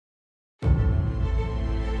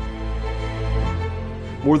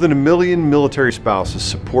More than 1 million military spouses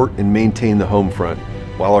support and maintain the home front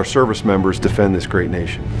while our service members defend this great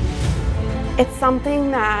nation. It's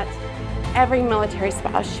something that every military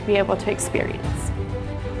spouse should be able to experience.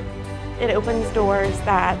 It opens doors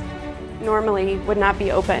that normally would not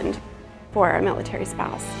be opened for a military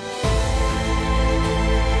spouse.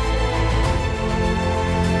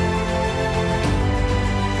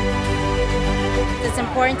 It's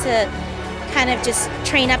important to kind of just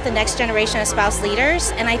train up the next generation of spouse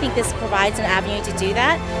leaders, and I think this provides an avenue to do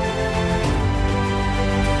that.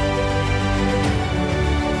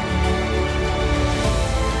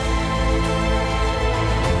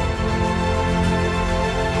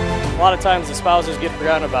 A lot of times the spouses get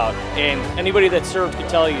forgotten about, and anybody that served can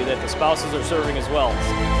tell you that the spouses are serving as well.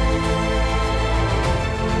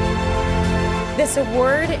 This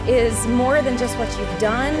award is more than just what you've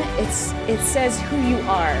done, it says who you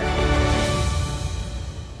are.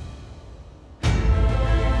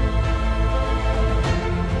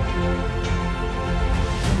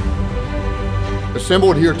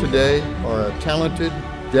 Assembled here today are a talented,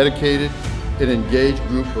 dedicated, and engaged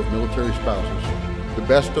group of military spouses, the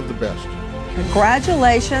best of the best.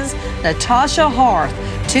 Congratulations, Natasha Harth,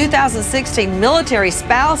 2016 Military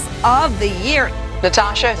Spouse of the Year.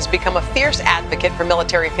 Natasha has become a fierce advocate for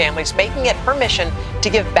military families, making it her mission to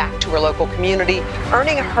give back to her local community,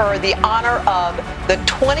 earning her the honor of the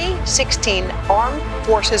 2016 Armed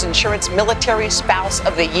Forces Insurance Military Spouse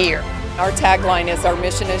of the Year. Our tagline is "Our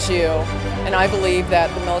mission is you," and I believe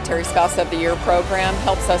that the Military Spouse of the Year program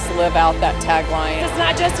helps us live out that tagline. It's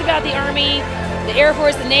not just about the Army, the Air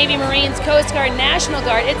Force, the Navy, Marines, Coast Guard, National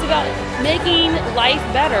Guard. It's about making life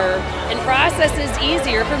better and processes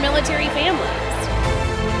easier for military families.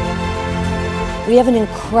 We have an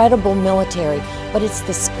incredible military, but it's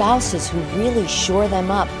the spouses who really shore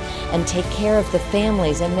them up and take care of the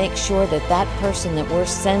families and make sure that that person that we're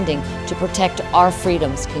sending to protect our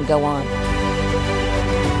freedoms can go on.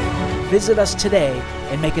 Visit us today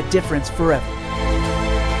and make a difference forever.